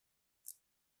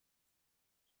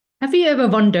Have you ever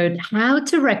wondered how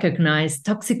to recognize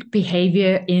toxic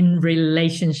behavior in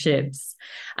relationships?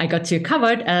 I got you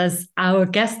covered as our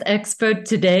guest expert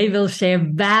today will share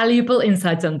valuable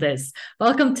insights on this.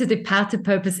 Welcome to the Path to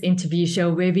Purpose interview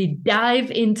show, where we dive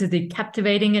into the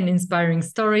captivating and inspiring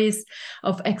stories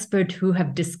of experts who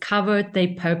have discovered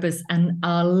their purpose and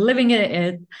are living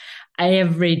it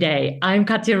every day. I'm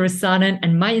Katja Rosanen,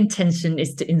 and my intention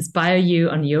is to inspire you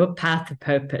on your path to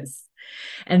purpose.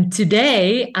 And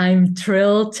today I'm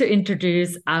thrilled to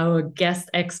introduce our guest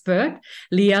expert,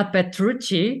 Leah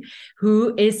Petrucci,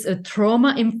 who is a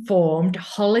trauma informed,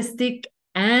 holistic,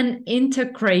 and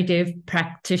integrative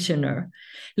practitioner.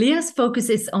 Leah's focus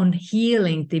is on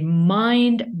healing the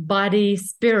mind, body,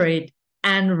 spirit,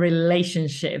 and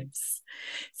relationships.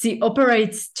 She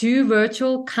operates two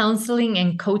virtual counseling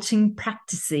and coaching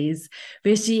practices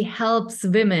where she helps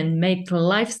women make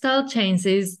lifestyle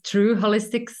changes through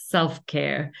holistic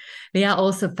self-care. Leah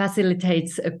also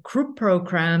facilitates a group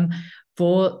program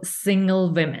for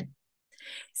single women.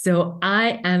 So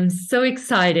I am so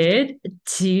excited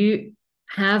to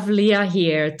have Leah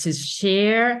here to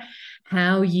share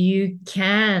how you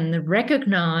can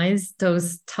recognize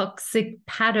those toxic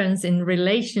patterns in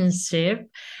relationship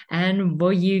and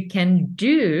what you can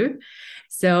do.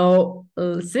 So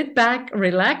sit back,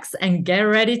 relax, and get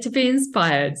ready to be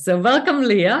inspired. So welcome,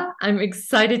 Leah. I'm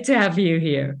excited to have you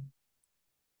here.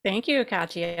 Thank you,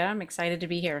 Katya. I'm excited to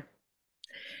be here.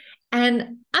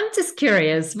 And I'm just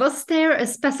curious, was there a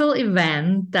special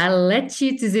event that led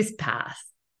you to this path?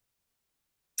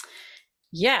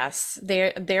 Yes,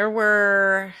 there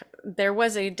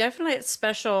was a definite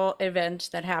special event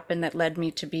that happened that led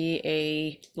me to be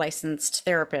a licensed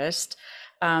therapist.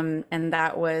 And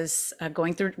that was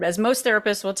going through, as most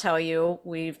therapists will tell you,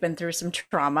 we've been through some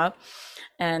trauma.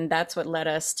 And that's what led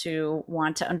us to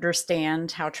want to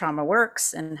understand how trauma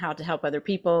works and how to help other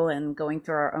people and going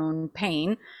through our own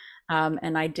pain.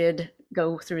 And I did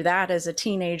go through that as a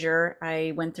teenager.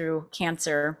 I went through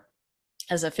cancer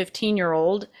as a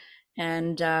 15-year-old.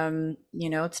 And,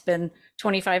 it's been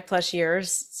 25 plus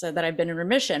years so that I've been in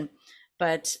remission.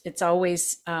 But it's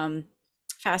always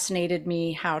fascinated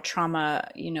me how trauma,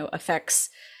 affects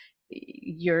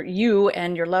you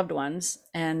and your loved ones.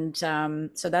 And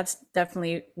so that's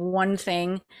definitely one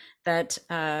thing that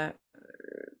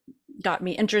got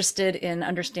me interested in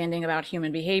understanding about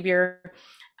human behavior.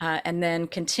 And then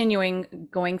continuing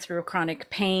going through chronic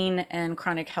pain and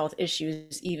chronic health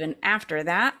issues even after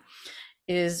that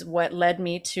is what led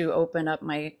me to open up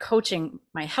my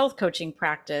health coaching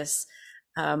practice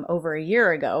over a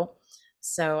year ago.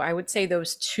 So I would say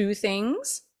those two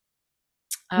things,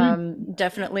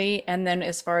 definitely. And then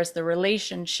as far as the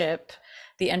relationship,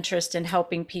 the interest in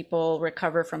helping people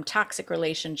recover from toxic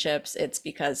relationships, it's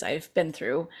because I've been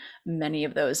through many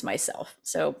of those myself.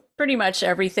 So pretty much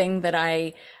everything that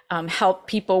I help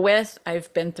people with,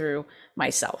 I've been through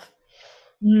myself.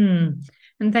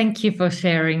 And thank you for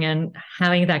sharing and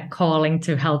having that calling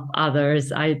to help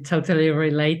others. I totally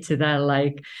relate to that,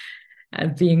 like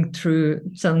being through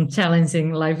some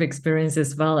challenging life experience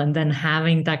as well, and then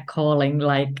having that calling,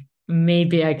 like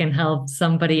maybe I can help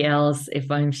somebody else if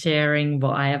I'm sharing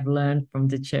what I have learned from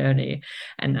the journey.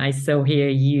 And I so hear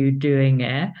you doing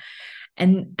it.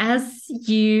 And as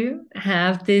you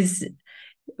have this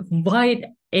wide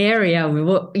area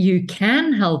what you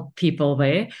can help people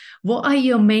with, what are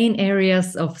your main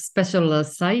areas of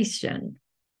specialization?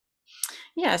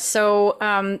 Yeah, so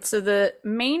the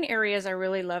main areas I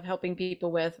really love helping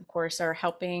people with, of course, are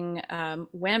helping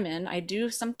women. I do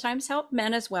sometimes help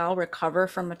men as well recover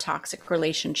from a toxic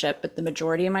relationship, but the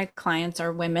majority of my clients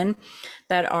are women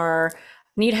that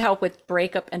need help with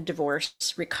breakup and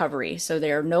divorce recovery. So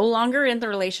they're no longer in the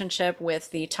relationship with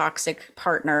the toxic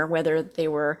partner, whether they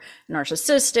were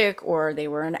narcissistic or they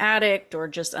were an addict or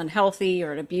just unhealthy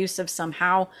or abusive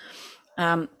somehow.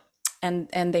 And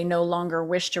they no longer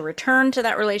wish to return to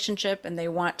that relationship, and they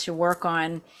want to work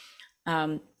on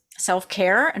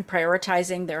self-care and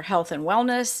prioritizing their health and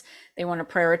wellness. They want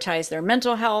to prioritize their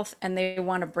mental health, and they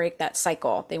want to break that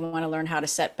cycle. They want to learn how to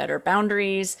set better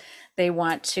boundaries. They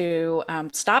want to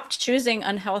stop choosing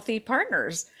unhealthy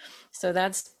partners. So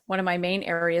that's one of my main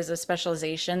areas of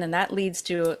specialization. And that leads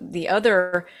to the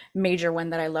other major one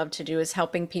that I love to do is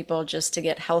helping people just to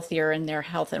get healthier in their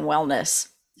health and wellness.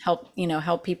 Help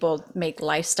people make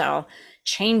lifestyle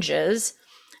changes,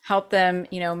 help them,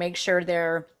 make sure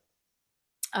they're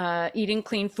eating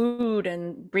clean food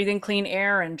and breathing clean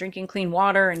air and drinking clean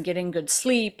water and getting good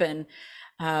sleep and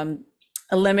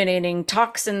eliminating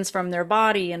toxins from their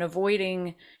body and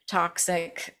avoiding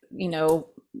toxic,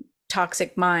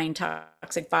 toxic mind,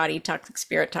 toxic body, toxic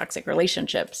spirit, toxic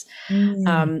relationships.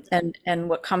 Mm. And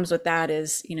what comes with that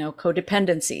is,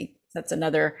 codependency. That's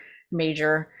another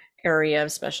major area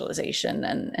of specialization.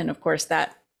 And of course,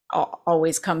 that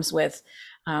always comes with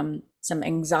some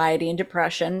anxiety and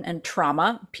depression and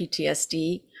trauma,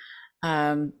 PTSD.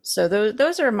 So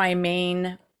those are my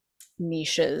main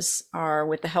niches, are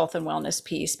with the health and wellness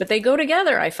piece, but they go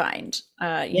together. I find,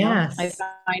 I Yes.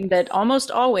 find that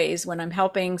almost always when I'm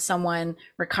helping someone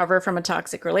recover from a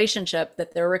toxic relationship,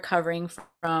 that they're recovering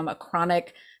from a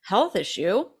chronic health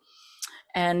issue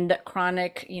and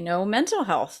chronic, mental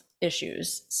health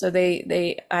issues. So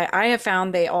I have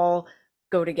found they all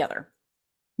go together.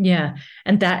 Yeah.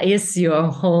 And that is your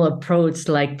whole approach,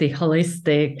 like the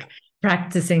holistic,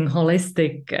 practicing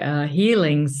holistic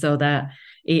healing, so that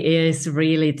it is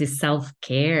really the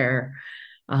self-care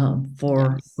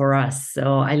Yes. for us.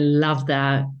 So I love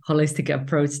that holistic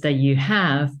approach that you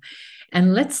have.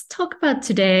 And let's talk about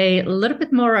today a little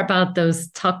bit more about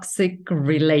those toxic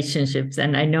relationships.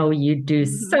 And I know you do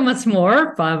Mhm. so much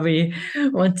more, but we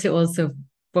want to also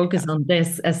focus Yeah. on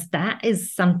this, as that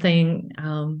is something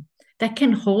that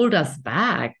can hold us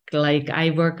back. Like,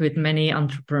 I work with many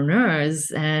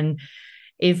entrepreneurs, and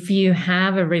if you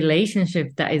have a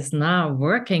relationship that is not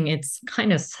working, it's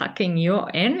kind of sucking your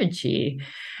energy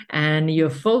and your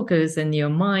focus and your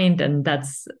mind, and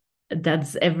that's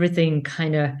everything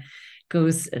kind of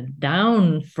goes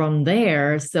down from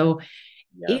there. So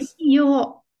in Yes.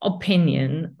 your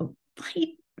opinion, why,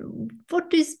 what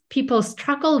does people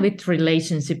struggle with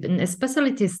relationship, and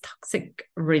especially this toxic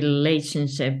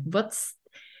relationship? What's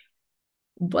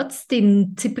the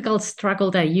typical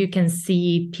struggle that you can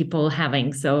see people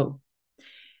having? So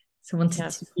wanted to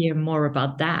Yes. hear more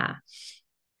about that.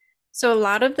 So a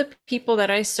lot of the people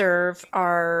that I serve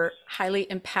are highly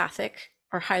empathic,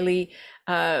 or highly,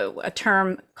 a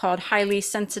term called highly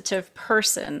sensitive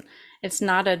person. It's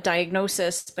not a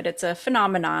diagnosis, but it's a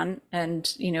phenomenon.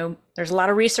 And, there's a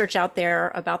lot of research out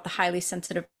there about the highly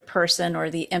sensitive person or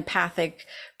the empathic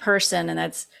person. And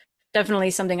that's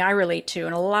definitely something I relate to.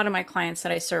 And a lot of my clients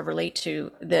that I serve relate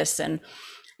to this. And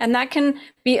that can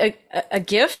be a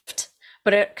gift,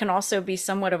 but it can also be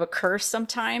somewhat of a curse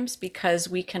sometimes, because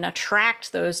we can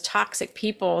attract those toxic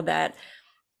people that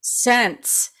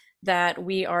sense that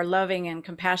we are loving and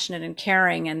compassionate and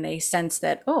caring, and they sense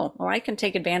that, oh, well, I can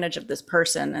take advantage of this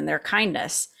person and their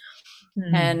kindness.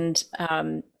 Mm. And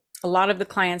a lot of the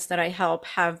clients that I help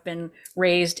have been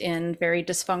raised in very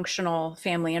dysfunctional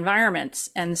family environments.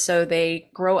 And so they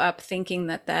grow up thinking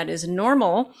that that is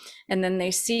normal. And then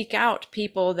they seek out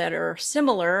people that are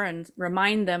similar and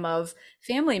remind them of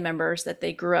family members that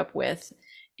they grew up with,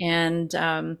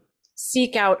 and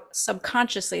seek out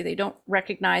subconsciously. They don't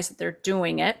recognize that they're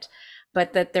doing it,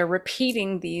 but that they're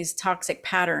repeating these toxic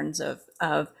patterns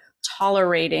of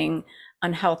tolerating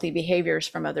unhealthy behaviors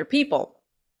from other people,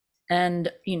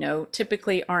 and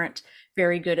typically aren't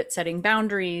very good at setting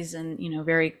boundaries, and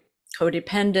very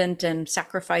codependent and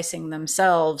sacrificing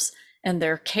themselves and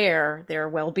their care, their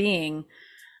well-being,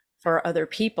 for other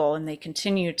people. And they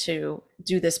continue to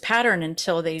do this pattern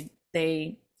until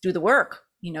they do the work,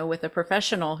 with a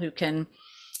professional who can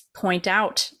point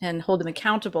out and hold them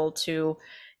accountable to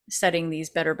setting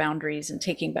these better boundaries and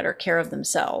taking better care of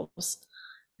themselves.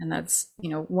 And that's,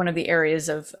 one of the areas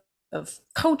of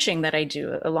coaching that I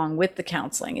do along with the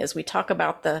counseling, is we talk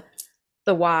about the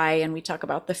why, and we talk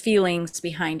about the feelings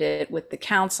behind it with the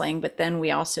counseling, but then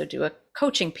we also do a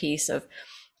coaching piece of,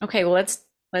 okay, well,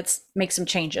 let's make some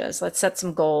changes, let's set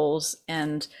some goals,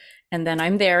 and then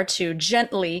I'm there to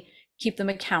gently keep them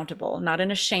accountable, not in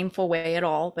a shameful way at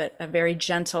all, but a very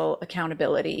gentle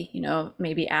accountability.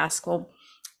 Maybe ask, well,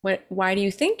 why do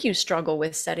you think you struggle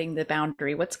with setting the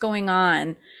boundary? What's going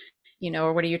on?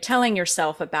 Or what are you telling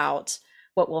yourself about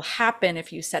what will happen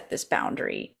if you set this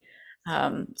boundary?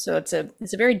 So it's a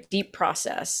very deep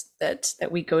process that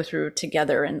we go through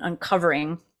together, in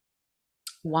uncovering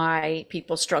why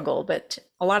people struggle. But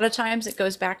a lot of times it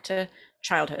goes back to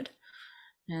childhood,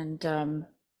 and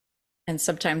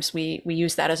sometimes we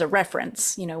use that as a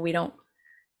reference. We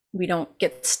don't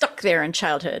get stuck there in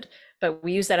childhood, but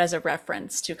we use that as a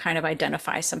reference to kind of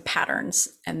identify some patterns,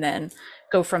 and then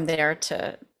go from there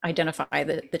to identify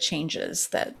the changes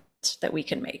that we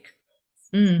can make.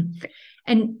 Mm.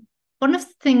 And one of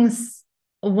the things,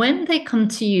 when they come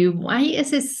to you, why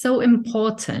is it so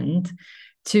important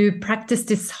to practice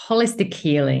this holistic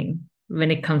healing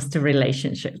when it comes to Yeah,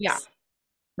 relationships?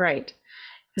 right.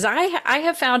 Because I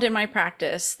have found in my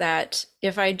practice that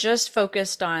if I just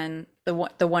focused on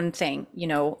the one thing,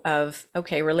 of,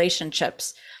 okay,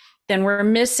 relationships, then we're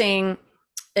missing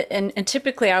and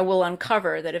typically I will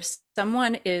uncover that if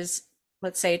someone is,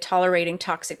 let's say, tolerating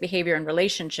toxic behavior in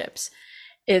relationships,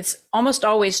 it's almost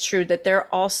always true that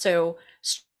they're also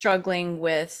struggling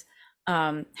with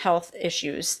health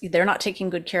issues. They're not taking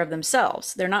good care of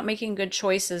themselves. They're not making good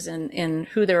choices in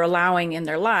who they're allowing in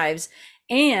their lives,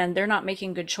 and they're not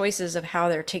making good choices of how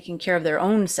they're taking care of their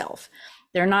own self.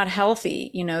 They're not healthy.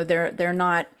 They're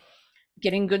not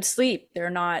getting good sleep. They're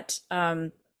not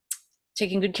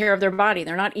taking good care of their body.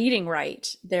 They're not eating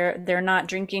right. They're not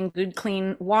drinking good,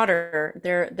 clean water.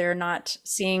 They're not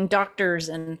seeing doctors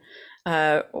and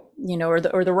or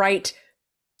the right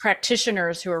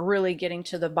practitioners who are really getting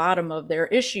to the bottom of their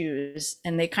issues,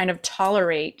 and they kind of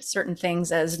tolerate certain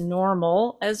things as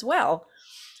normal as well.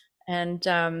 And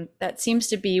that seems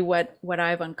to be what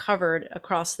I've uncovered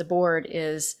across the board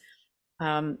is,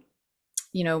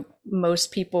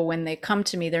 most people, when they come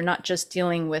to me, they're not just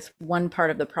dealing with one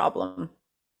part of the problem.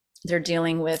 They're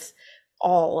dealing with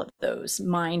all of those: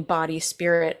 mind, body,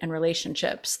 spirit, and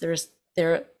relationships. There's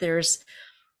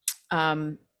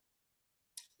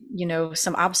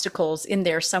some obstacles in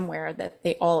there somewhere that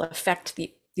they all affect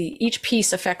the each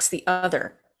piece affects the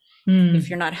other. If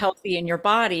you're not healthy in your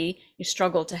body, you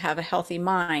struggle to have a healthy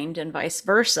mind, and vice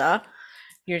versa.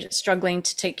 You're struggling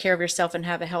to take care of yourself and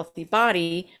have a healthy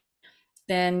body,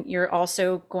 then you're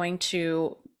also going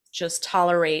to just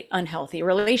tolerate unhealthy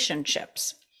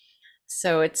relationships.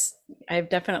 So I've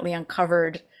definitely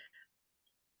uncovered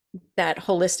that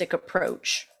holistic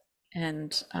approach,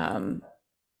 and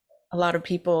a lot of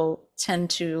people tend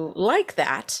to like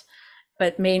that,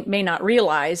 but may not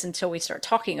realize until we start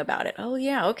talking about it. Oh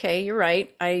yeah, okay, you're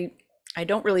right. I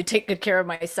don't really take good care of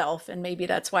myself, and maybe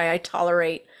that's why I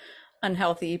tolerate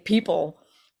unhealthy people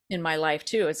in my life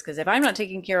too. Is because if I'm not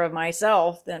taking care of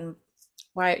myself, then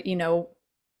why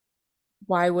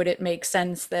would it make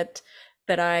sense that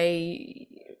I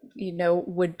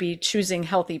would be choosing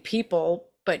healthy people,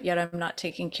 but yet I'm not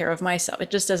taking care of myself? It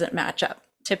just doesn't match up.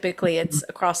 Typically it's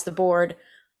across the board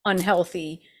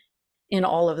unhealthy in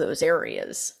all of those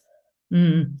areas,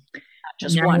 Mm. not And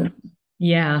just one.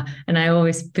 yeah, and I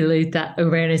always believe that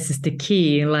awareness is the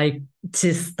key, like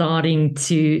just starting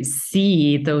to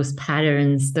see those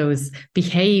patterns, those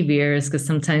behaviors, because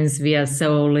sometimes we are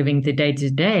so living the day to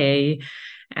day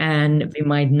and we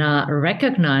might not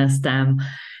recognize them.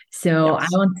 So I Yes.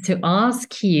 want to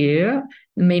ask you,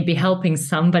 maybe helping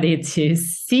somebody to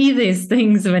see these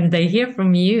things when they hear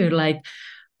from you, like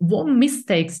what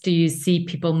mistakes do you see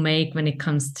people make when it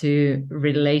comes to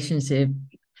relationship?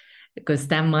 Because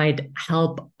that might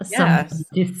help somebody Yes.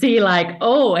 to see like,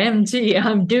 oh, MG,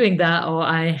 I'm doing that, or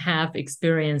I have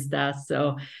experienced that.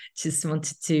 So just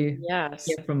wanted to hear Yes.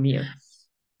 from you.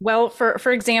 Well,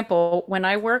 for example, when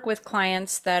I work with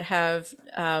clients that have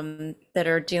that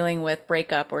are dealing with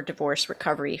breakup or divorce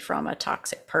recovery from a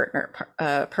toxic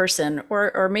person,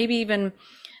 or maybe even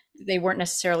they weren't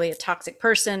necessarily a toxic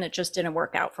person, it just didn't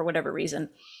work out for whatever reason.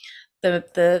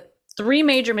 The three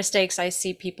major mistakes I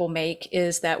see people make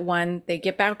is that, one, they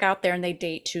get back out there and they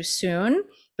date too soon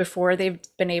before they've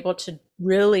been able to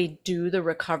really do the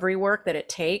recovery work that it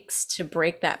takes to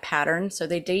break that pattern. So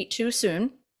they date too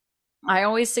soon. I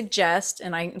always suggest,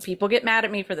 and people get mad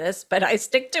at me for this, but I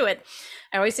stick to it.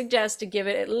 I always suggest to give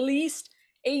it at least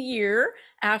a year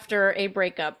after a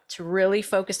breakup to really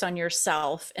focus on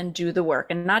yourself and do the work,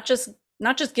 and not just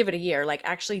give it a year, like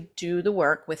actually do the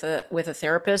work with a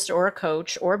therapist or a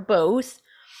coach or both.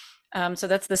 So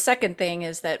that's the second thing,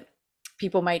 is that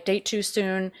people might date too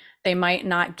soon. They might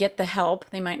not get the help.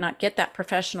 They might not get that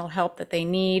professional help that they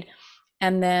need.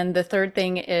 And then the third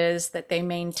thing is that they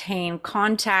maintain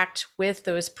contact with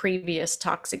those previous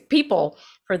toxic people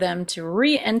for them to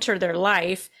re-enter their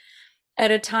life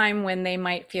at a time when they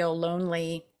might feel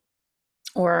lonely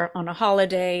or on a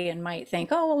holiday and might think,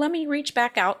 oh, well, let me reach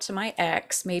back out to my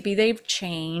ex. Maybe they've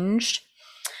changed.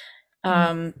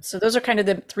 So those are kind of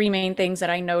the three main things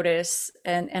that I notice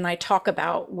and I talk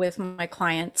about with my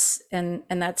clients. And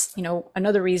that's,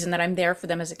 another reason that I'm there for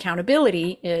them as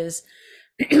accountability, is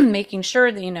making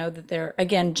sure that, that they're,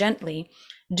 again, gently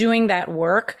doing that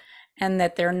work, and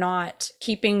that they're not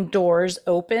keeping doors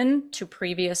open to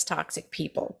previous toxic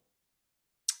people.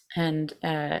 And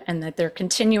that they're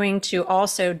continuing to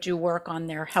also do work on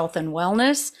their health and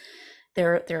wellness,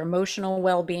 their emotional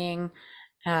well-being,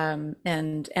 and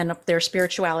their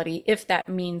spirituality, if that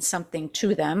means something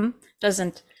to them.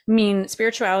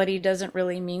 Spirituality doesn't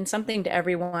really mean something to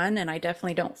everyone, and I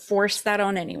definitely don't force that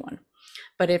on anyone.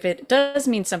 But if it does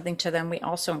mean something to them, we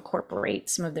also incorporate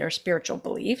some of their spiritual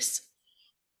beliefs.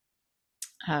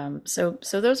 So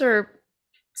those are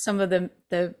some of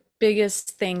the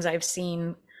biggest things I've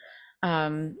seen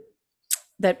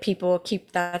that people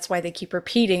keep, that's why they keep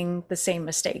repeating the same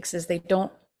mistakes, is they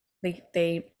don't,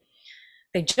 they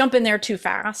jump in there too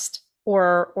fast,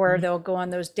 or they'll go on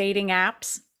those dating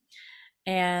apps.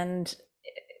 And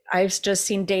I've just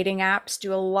seen dating apps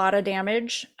do a lot of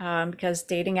damage, because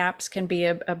dating apps can be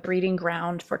a breeding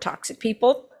ground for toxic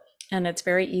people, and it's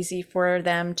very easy for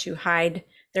them to hide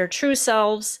their true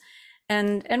selves.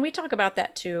 And we talk about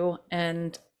that too,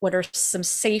 and what are some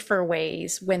safer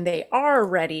ways when they are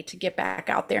ready to get back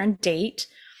out there and date.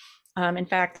 In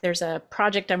fact, there's a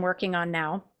project I'm working on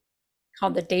now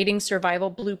called the Dating Survival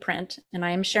Blueprint, and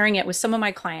I am sharing it with some of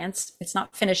my clients. It's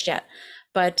not finished yet,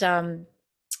 but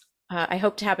I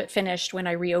hope to have it finished when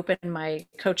I reopen my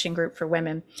coaching group for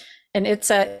women. And it's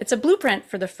a blueprint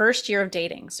for the first year of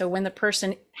dating. So when the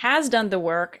person has done the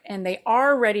work and they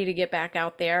are ready to get back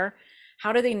out there,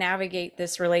 how do they navigate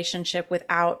this relationship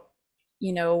without,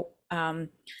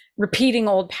 repeating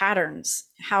old patterns?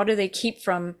 How do they keep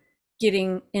from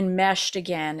getting enmeshed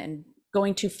again and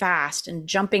going too fast and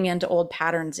jumping into old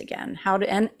patterns again? How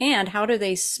do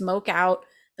they smoke out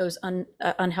those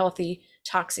unhealthy,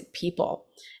 toxic people?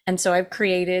 And so I've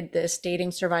created this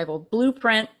dating survival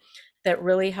blueprint that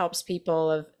really helps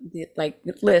people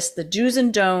list the do's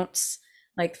and don'ts,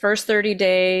 like first 30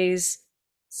 days,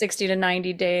 60 to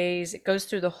 90 days. It goes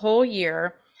through the whole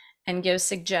year and gives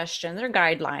suggestions or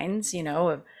guidelines,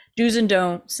 of do's and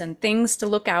don'ts and things to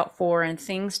look out for and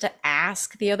things to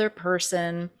ask the other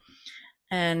person.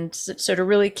 And so to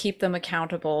really keep them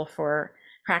accountable for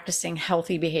practicing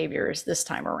healthy behaviors this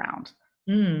time around.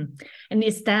 And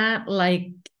is that like,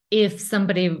 if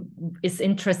somebody is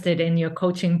interested in your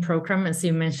coaching program, as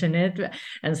you mentioned it,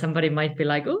 and somebody might be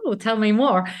like, oh, tell me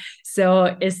more.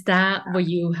 So is that where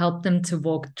you help them to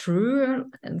walk through?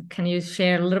 And can you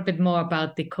share a little bit more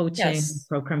about the coaching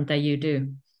program that you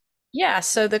do? Yeah,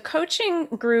 so the coaching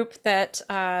group that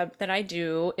I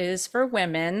do is for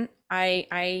women.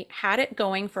 I had it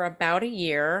going for about a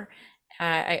year.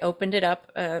 I opened it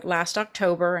up last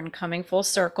October, and coming full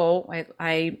circle,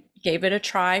 I gave it a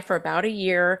try for about a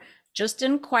year. Just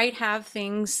didn't quite have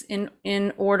things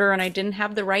in order, and I didn't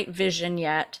have the right vision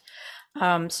yet.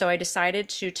 So I decided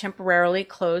to temporarily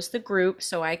close the group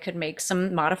so I could make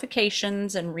some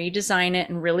modifications and redesign it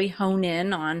and really hone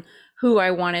in on who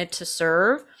I wanted to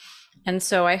serve. And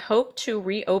so I hope to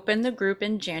reopen the group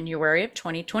in January of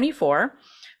 2024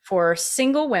 for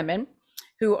single women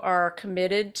who are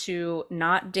committed to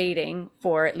not dating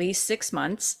for at least 6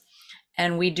 months.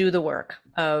 And we do the work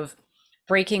of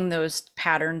breaking those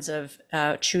patterns of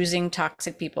choosing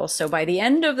toxic people. So by the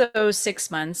end of those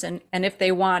 6 months, and if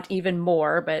they want even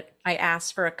more, but I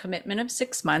ask for a commitment of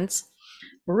 6 months,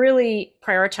 really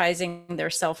prioritizing their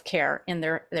self-care in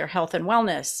their health and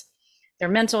wellness, their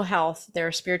mental health,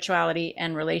 their spirituality,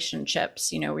 and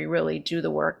relationships. We really do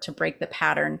the work to break the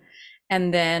pattern.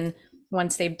 And then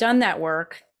once they've done that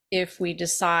work, if we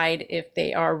decide if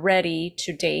they are ready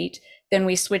to date, then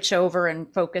we switch over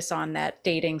and focus on that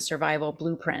dating survival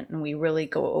blueprint. And we really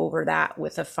go over that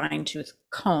with a fine-tooth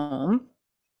comb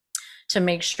to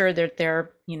make sure that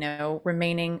they're,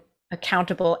 remaining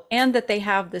accountable, and that they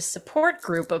have this support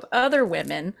group of other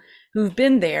women who've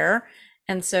been there.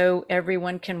 And so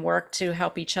everyone can work to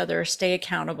help each other stay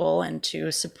accountable and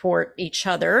to support each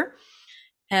other.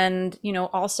 And,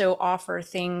 also offer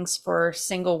things for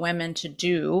single women to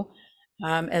do,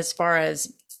 as far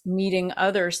as meeting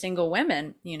other single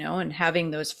women, and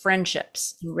having those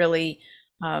friendships, and really,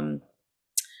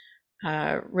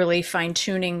 really fine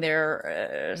tuning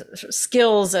their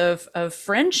skills of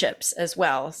friendships as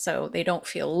well. So they don't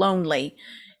feel lonely,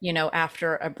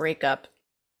 after a breakup.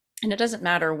 And it doesn't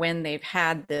matter when they've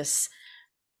had this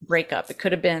breakup. It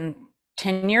could have been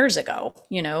 10 years ago,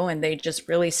 and they just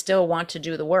really still want to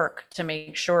do the work to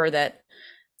make sure that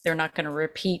they're not going to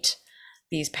repeat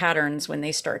these patterns when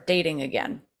they start dating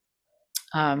again.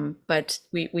 But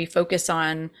we focus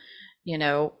on,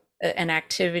 an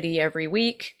activity every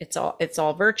week. It's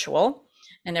all virtual.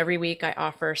 And every week I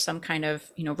offer some kind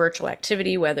of, virtual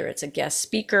activity, whether it's a guest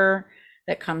speaker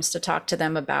that comes to talk to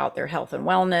them about their health and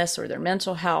wellness, or their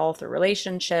mental health or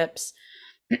relationships.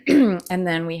 And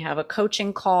then we have a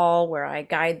coaching call where I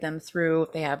guide them through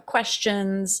if they have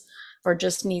questions or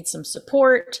just need some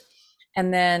support.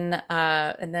 And then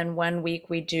 1 week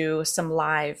we do some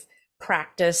live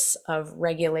practice of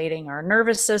regulating our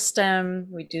nervous system.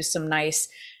 We do some nice,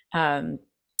 I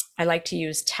like to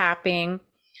use tapping,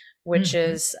 which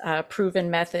is a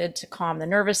proven method to calm the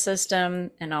nervous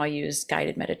system. And I'll use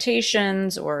guided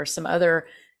meditations or some other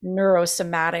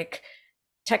neurosomatic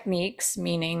techniques,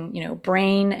 meaning,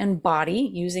 brain and body,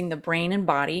 using the brain and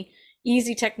body,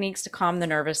 easy techniques to calm the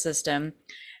nervous system.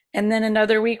 And then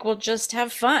another week we'll just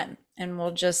have fun and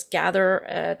we'll just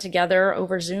gather together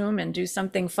over Zoom and do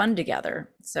something fun together.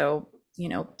 So,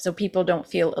 so people don't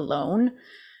feel alone.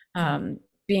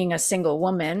 Being a single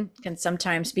woman can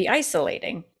sometimes be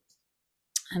isolating.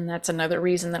 And that's another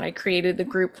reason that I created the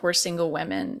group for single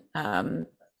women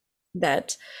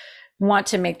that want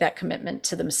to make that commitment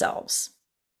to themselves.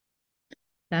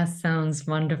 That sounds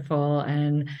wonderful.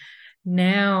 And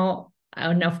now,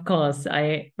 and of course,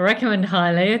 I recommend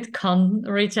highly it. Come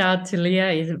reach out to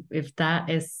Leah if that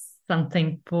is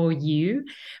something for you.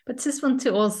 But just want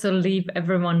to also leave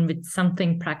everyone with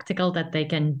something practical that they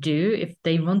can do if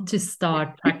they want to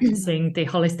start practicing the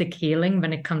holistic healing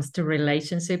when it comes to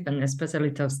relationship and especially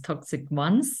those toxic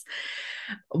ones.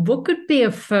 What could be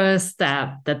a first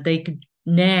step that they could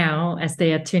now, as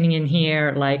they are tuning in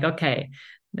here, like, okay,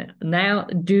 now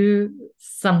do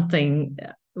something.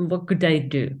 What could they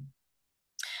do?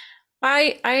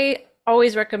 I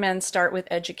always recommend start with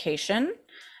education.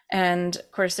 And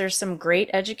of course, there's some great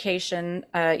education.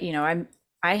 I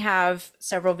have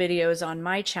several videos on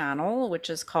my channel, which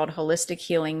is called Holistic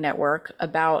Healing Network,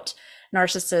 about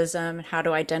narcissism, how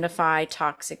to identify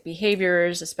toxic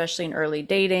behaviors, especially in early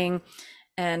dating.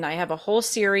 And I have a whole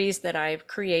series that I've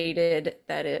created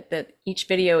that each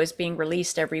video is being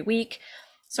released every week.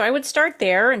 So I would start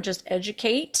there and just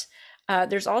educate.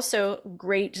 There's also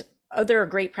other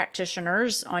great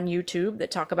practitioners on YouTube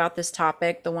that talk about this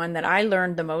topic. The one that I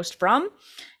learned the most from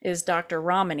is Dr.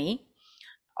 Ramani,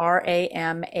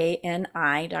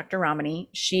 Ramani, Dr. Ramani.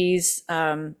 She's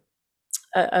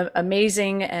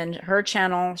amazing, and her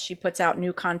channel, she puts out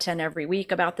new content every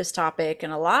week about this topic.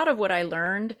 And a lot of what I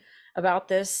learned about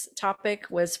this topic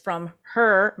was from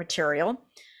her material.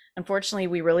 Unfortunately,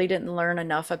 we really didn't learn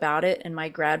enough about it in my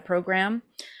grad program.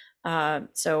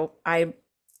 So I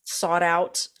sought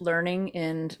out learning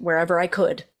in wherever I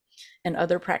could and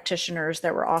other practitioners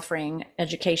that were offering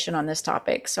education on this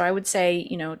topic. So I would say,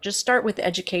 just start with the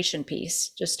education piece.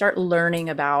 Just start learning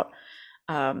about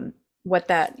what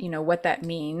that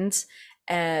means,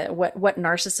 what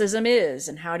narcissism is,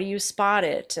 and how do you spot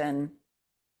it. And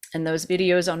those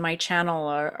videos on my channel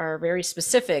are very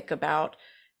specific about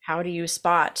how do you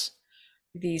spot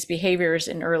these behaviors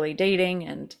in early dating,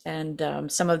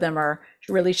 and some of them are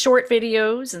really short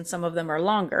videos and some of them are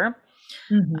longer.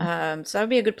 So that would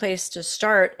be a good place to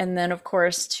start. And then of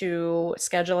course to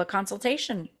schedule a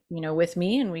consultation, with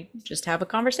me, and we just have a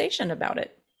conversation about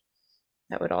it.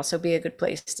 That would also be a good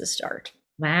place to start.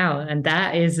 Wow, and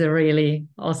that is a really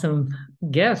awesome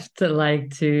gift,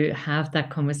 like to have that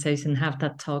conversation, have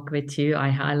that talk with you. I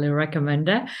highly recommend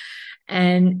it.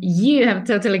 And you have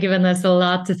totally given us a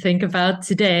lot to think about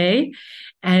today.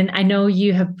 And I know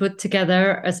you have put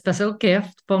together a special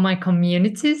gift for my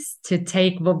communities to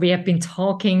take what we have been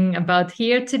talking about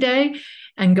here today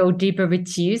and go deeper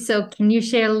with you. So can you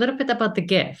share a little bit about the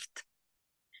gift?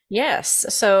 Yes.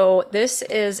 So this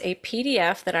is a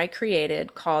PDF that I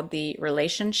created called the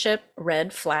Relationship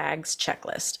Red Flags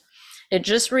Checklist. It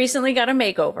just recently got a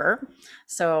makeover.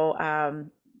 So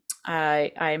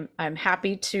I'm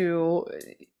happy to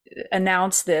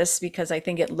announce this because I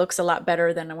think it looks a lot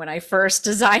better than when I first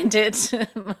designed it,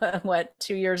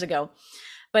 2 years ago.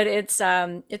 But it's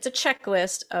a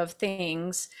checklist of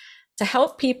things to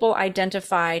help people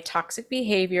identify toxic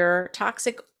behavior,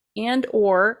 toxic and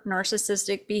or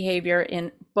narcissistic behavior in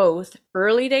both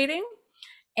early dating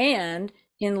and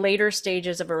in later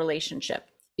stages of a relationship,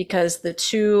 because the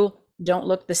two don't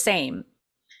look the same.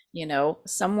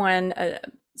 Someone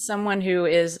who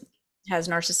has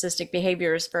narcissistic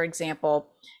behaviors, for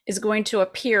example, is going to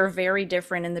appear very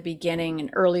different in the beginning and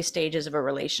early stages of a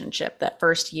relationship, that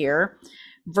first year,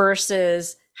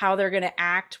 versus how they're going to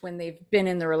act when they've been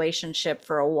in the relationship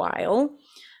for a while.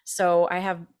 So I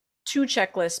have 2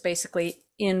 checklists basically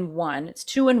in one. It's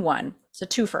 2 in 1. It's a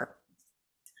twofer.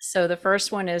 So the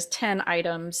first one is 10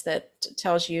 items that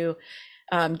tells you,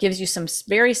 gives you some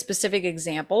very specific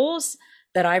examples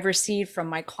that I've received from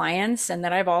my clients and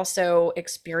that I've also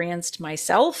experienced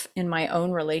myself in my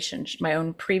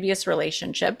own previous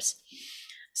relationships.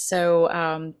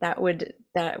 So that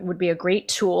would be a great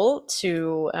tool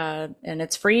to, and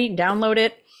it's free, download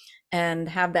it and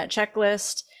have that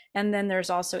checklist. And then there's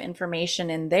also information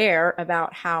in there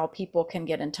about how people can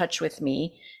get in touch with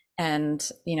me and,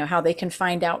 how they can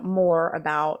find out more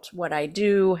about what I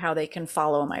do, how they can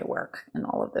follow my work and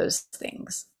all of those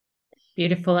things.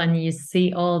 Beautiful. And you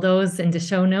see all those in the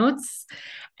show notes.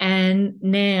 And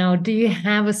now, do you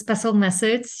have a special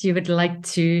message you would like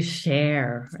to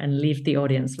share and leave the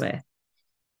audience with?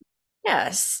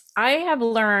 Yes, I have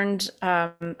learned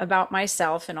about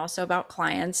myself and also about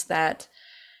clients that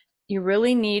you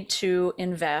really need to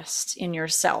invest in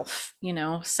yourself.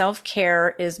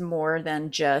 Self-care is more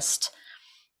than just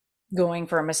going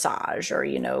for a massage or,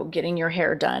 getting your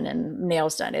hair done and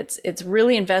nails done. It's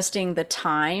really investing the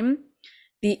time,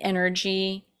 the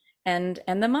energy, and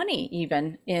the money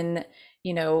even in,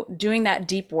 doing that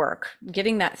deep work,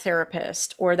 getting that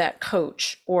therapist or that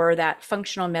coach or that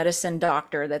functional medicine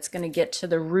doctor that's going to get to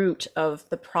the root of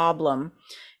the problem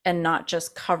and not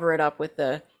just cover it up with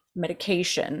the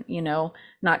medication,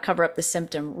 not cover up the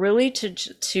symptom, really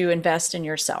to invest in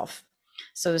yourself.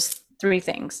 So there's three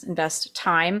things: invest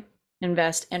time,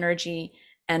 invest energy,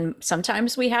 and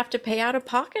sometimes we have to pay out of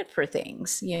pocket for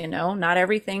things. Not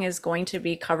everything is going to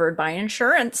be covered by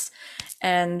insurance,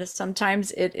 and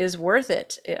sometimes it is worth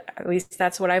it. At least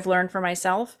that's what I've learned for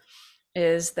myself,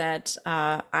 is that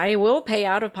I will pay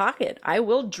out of pocket. I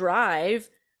will drive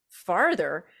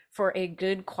farther for a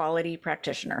good quality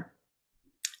practitioner.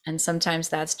 And sometimes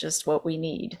that's just what we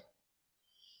need to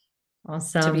be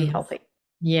Awesome. healthy.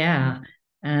 Yeah.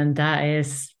 And that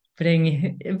is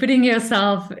putting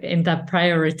yourself in that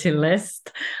priority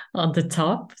list on the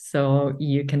top so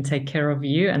you can take care of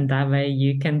you, and that way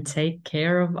you can take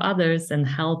care of others and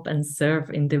help and serve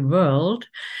in the world.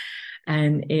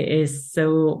 And it is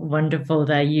so wonderful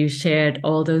that you shared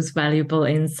all those valuable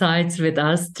insights with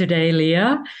us today,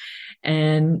 Leah.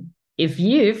 And if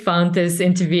you found this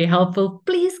interview helpful,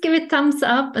 please give it a thumbs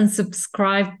up and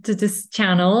subscribe to this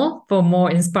channel for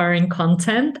more inspiring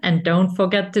content. And don't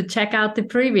forget to check out the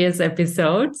previous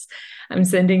episodes. I'm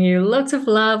sending you lots of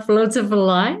love, lots of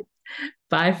light.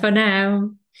 Bye for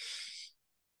now.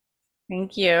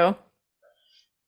 Thank you.